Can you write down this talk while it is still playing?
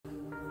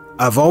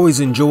I've always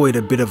enjoyed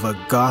a bit of a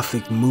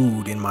Gothic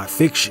mood in my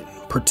fiction,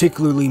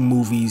 particularly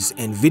movies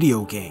and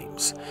video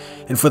games.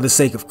 And for the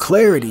sake of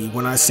clarity,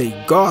 when I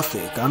say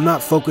Gothic, I'm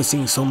not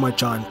focusing so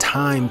much on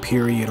time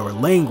period or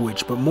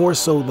language, but more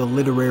so the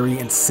literary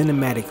and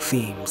cinematic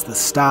themes, the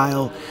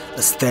style,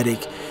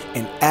 aesthetic,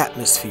 and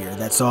atmosphere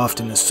that's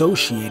often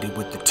associated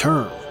with the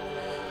term.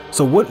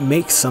 So what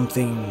makes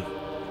something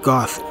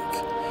Gothic?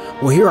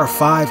 Well, here are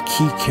 5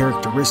 key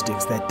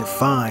characteristics that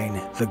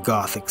define the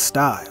Gothic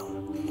style.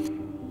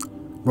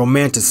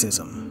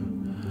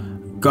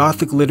 Romanticism.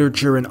 Gothic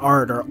literature and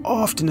art are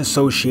often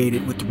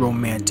associated with the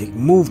Romantic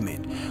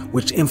movement,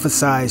 which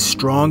emphasize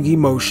strong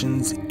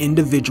emotions,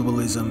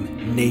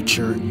 individualism,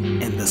 nature,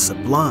 and the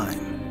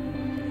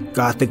sublime.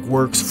 Gothic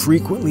works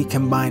frequently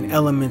combine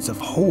elements of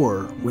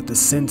horror with a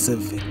sense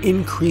of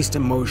increased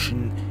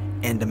emotion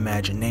and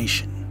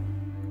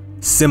imagination.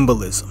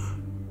 Symbolism.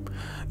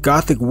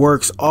 Gothic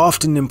works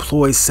often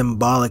employ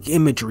symbolic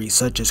imagery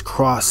such as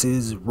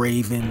crosses,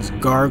 ravens,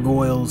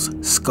 gargoyles,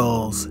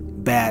 skulls,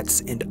 bats,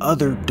 and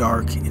other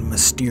dark and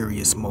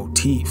mysterious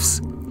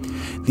motifs.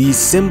 These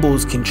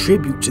symbols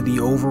contribute to the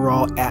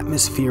overall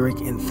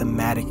atmospheric and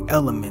thematic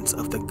elements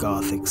of the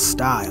Gothic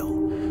style.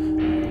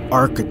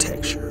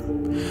 Architecture.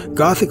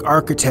 Gothic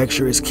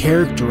architecture is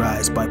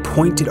characterized by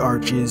pointed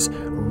arches,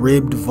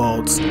 ribbed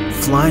vaults,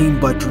 flying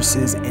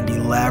buttresses, and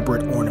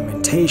elaborate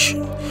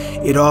ornamentation.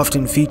 It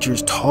often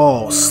features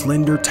tall,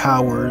 slender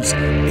towers,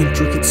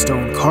 intricate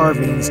stone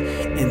carvings,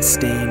 and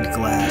stained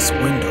glass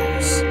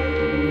windows.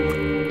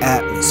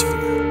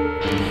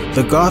 Atmosphere.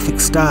 The Gothic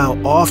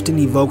style often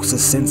evokes a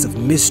sense of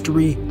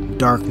mystery,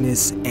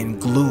 darkness, and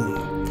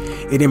gloom.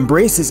 It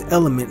embraces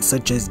elements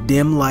such as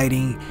dim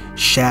lighting,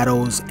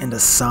 shadows, and a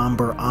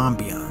somber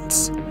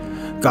ambiance.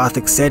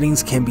 Gothic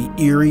settings can be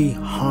eerie,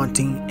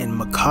 haunting, and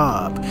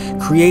macabre,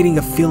 creating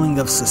a feeling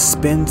of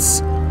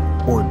suspense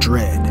or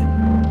dread.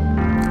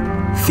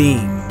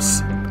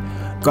 Themes.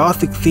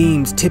 Gothic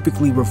themes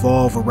typically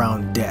revolve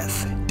around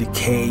death,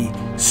 decay,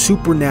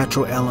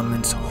 supernatural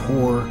elements,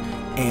 horror,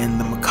 and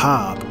the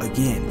macabre.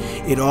 Again,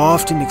 it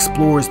often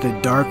explores the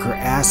darker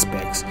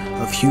aspects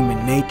of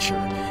human nature,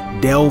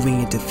 delving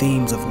into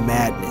themes of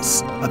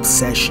madness,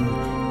 obsession,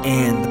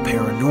 and the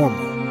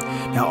paranormal.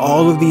 Now,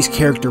 all of these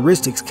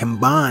characteristics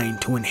combine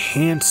to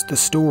enhance the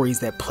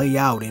stories that play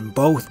out in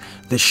both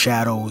the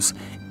shadows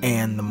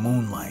and the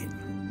moonlight.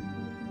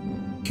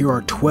 Here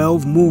are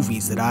 12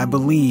 movies that I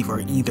believe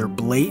are either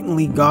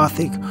blatantly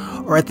Gothic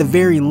or at the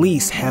very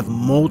least have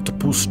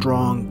multiple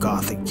strong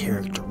Gothic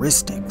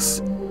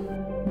characteristics.